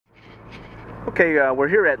Okay, we're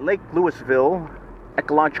here at Lake Lewisville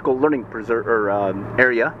Ecological Learning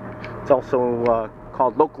area. It's also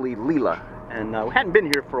called locally LLELA, and we hadn't been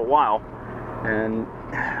here for a while, and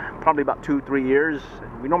probably about 2-3 years.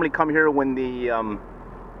 We normally come here when the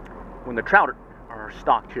trout are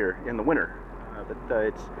stocked here in the winter, but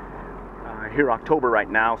it's here October right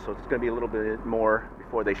now, so it's going to be a little bit more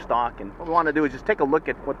before they stock. And what we want to do is just take a look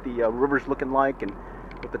at what the river's looking like and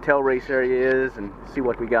what the tail race area is, and see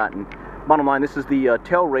what we got. And bottom line, this is the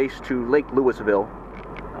tail race to Lake Lewisville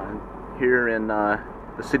here in the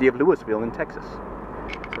city of Lewisville in Texas.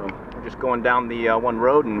 So we're just going down the one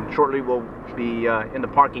road, and shortly we'll be in the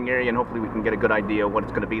parking area, and hopefully we can get a good idea of what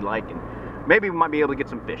it's going to be like, and maybe we might be able to get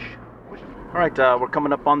some fish. All right, we're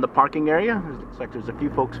coming up on the parking area. It looks like there's a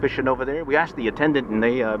few folks fishing over there. We asked the attendant, and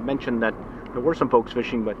they mentioned that there were some folks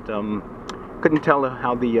fishing, but couldn't tell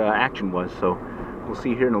how the action was. So we'll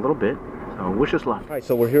see here in a little bit. So wish us luck. All right,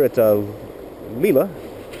 so we're here at LLELA,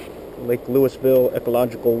 Lake Lewisville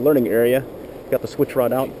Ecological Learning Area. Got the switch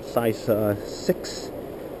rod out, size 6.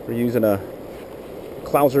 We're using a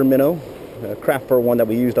Clouser minnow, a craft fur one that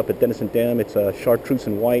we used up at Denison Dam. It's a chartreuse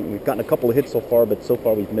and white. We've gotten a couple of hits so far, but so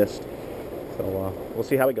far we've missed. So we'll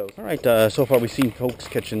see how it goes. All right, so far we've seen folks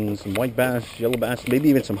catching some white bass, yellow bass, maybe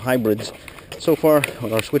even some hybrids. So far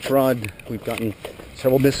with our switch rod, we've gotten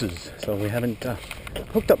several misses. So we haven't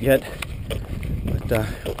hooked up yet,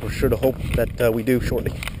 but we're sure to hope that we do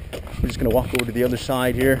shortly. We're just going to walk over to the other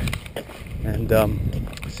side here and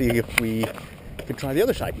see if we can try the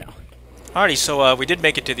other side now. Alrighty, so we did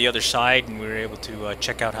make it to the other side, and we were able to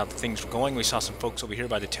check out how the things were going. We saw some folks over here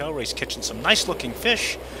by the tail race catching some nice looking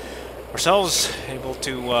fish. Ourselves able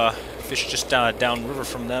to fish just downriver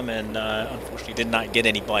from them, and unfortunately did not get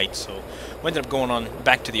any bites, so we ended up going on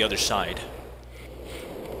back to the other side.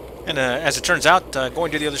 And as it turns out,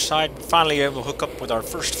 going to the other side, we're finally able to hook up with our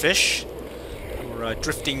first fish. We're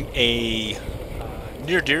drifting a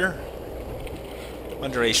near deer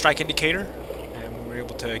under a strike indicator, and we were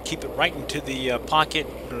able to keep it right into the pocket,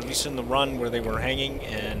 or at least in the run where they were hanging,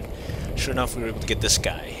 and sure enough we were able to get this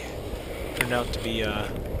guy. Turned out to be a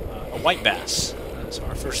white bass. So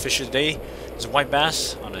our first fish of the day is a white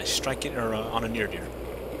bass on a strike or on a near deer.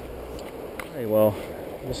 Okay, well,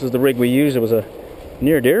 this is the rig we used. It was a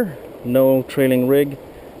near deer, no trailing rig,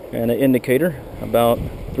 and an indicator about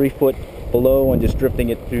 3 foot below, and just drifting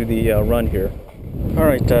it through the run here. All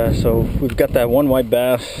right, so we've got that one white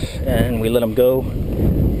bass, and we let him go.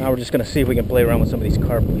 Now we're just going to see if we can play around with some of these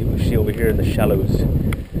carp we see over here in the shallows.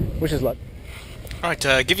 Wish us luck. All right,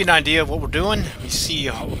 to give you an idea of what we're doing, we see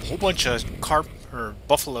a whole bunch of carp or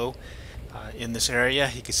buffalo in this area.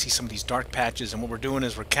 You can see some of these dark patches, and what we're doing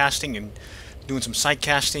is we're casting and doing some sight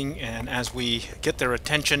casting, and as we get their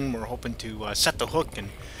attention, we're hoping to set the hook and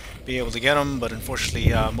be able to get them, but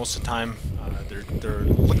unfortunately most of the time they're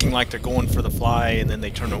looking like they're going for the fly, and then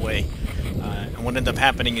they turn away. And what ends up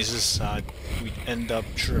happening is this, we end up,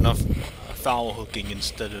 sure enough, foul hooking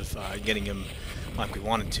instead of getting them like we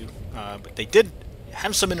wanted to. But they did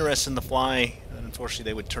have some interest in the fly, and unfortunately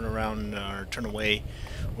they would turn around or turn away,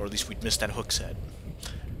 or at least we'd miss that hook set.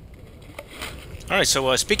 Alright,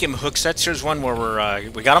 so speaking of hook sets, here's one where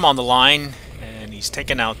we got him on the line, and he's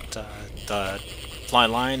taking out the fly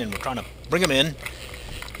line, and we're trying to bring him in,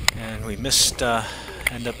 and we missed,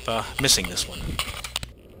 end up missing this one.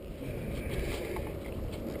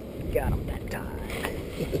 Got him that time.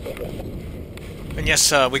 And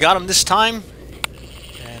yes, we got him this time,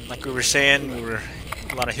 and like we were saying, we were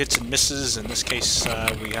a lot of hits and misses. In this case,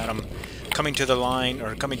 we had him coming to the line,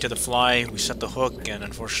 or coming to the fly. We set the hook, and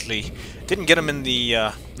unfortunately didn't get him in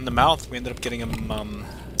the mouth. We ended up getting him, I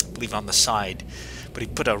believe, on the side. But he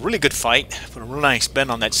put a really good fight, put a really nice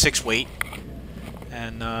bend on that 6 weight,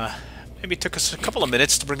 and maybe it took us a couple of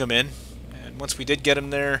minutes to bring him in. And once we did get him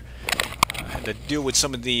there, I had to deal with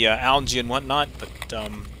some of the algae and whatnot, but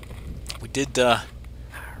we did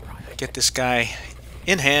get this guy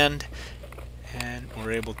in hand, and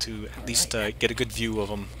we're able to at least get a good view of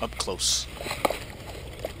him up close.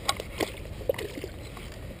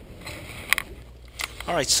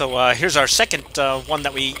 Alright, so here's our second one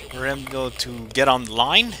that we were able to get on the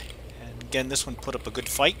line, and again this one put up a good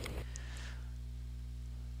fight,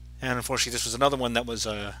 and unfortunately this was another one that was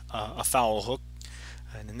a foul hook,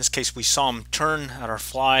 and in this case we saw him turn at our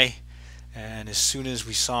fly, and as soon as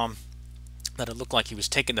we saw him that it looked like he was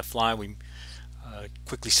taking the fly, we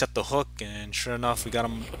quickly set the hook, and sure enough we got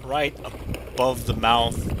him right above the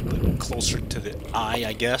mouth, but closer to the eye,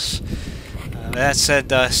 I guess. That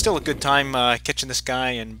said, still a good time catching this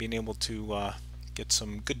guy and being able to get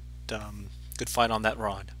some good fight on that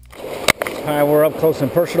rod. All right, we're up close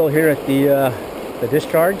and personal here at the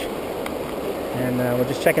discharge, and we're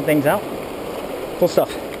just checking things out. Cool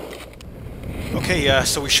stuff. Okay,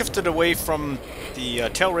 so we shifted away from the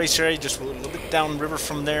tail race area, just a little bit downriver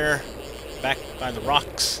from there, back by the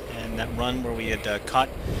rocks, and that run where we had caught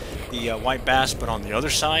the white bass, but on the other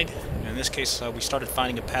side. In this case, we started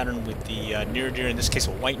finding a pattern with the near deer, in this case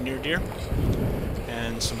a white near deer,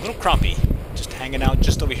 and some little crappie just hanging out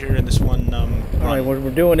just over here in this one. Alright, what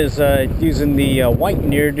we're doing is using the white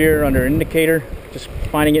near deer under indicator, just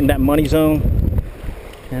finding it in that money zone,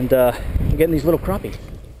 and we're getting these little crappie.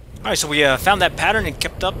 Alright, so we found that pattern and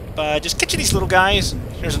kept up just catching these little guys. And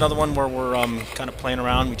here's another one where we're kind of playing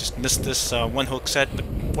around. We just missed this one hook set, but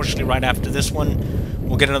fortunately right after this one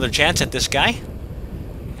we'll get another chance at this guy.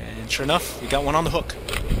 And sure enough, we got one on the hook.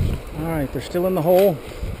 Alright, they're still in the hole.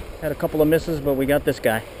 Had a couple of misses, but we got this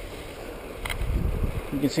guy.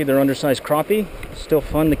 You can see they're undersized crappie. Still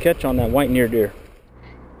fun to catch on that white near deer.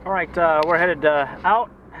 Alright, we're headed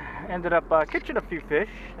out. Ended up catching a few fish,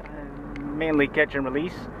 mainly catch and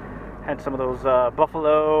release. Had some of those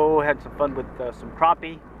buffalo, had some fun with some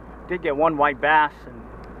crappie. Did get one white bass and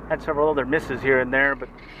had several other misses here and there, but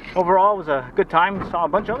overall it was a good time. Saw a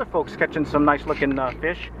bunch of other folks catching some nice looking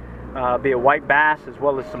fish, be it white bass as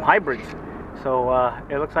well as some hybrids. So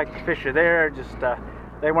it looks like the fish are there, just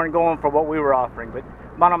they weren't going for what we were offering. But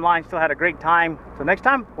bottom line, still had a great time. So next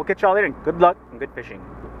time, we'll catch y'all later. Good luck and good fishing.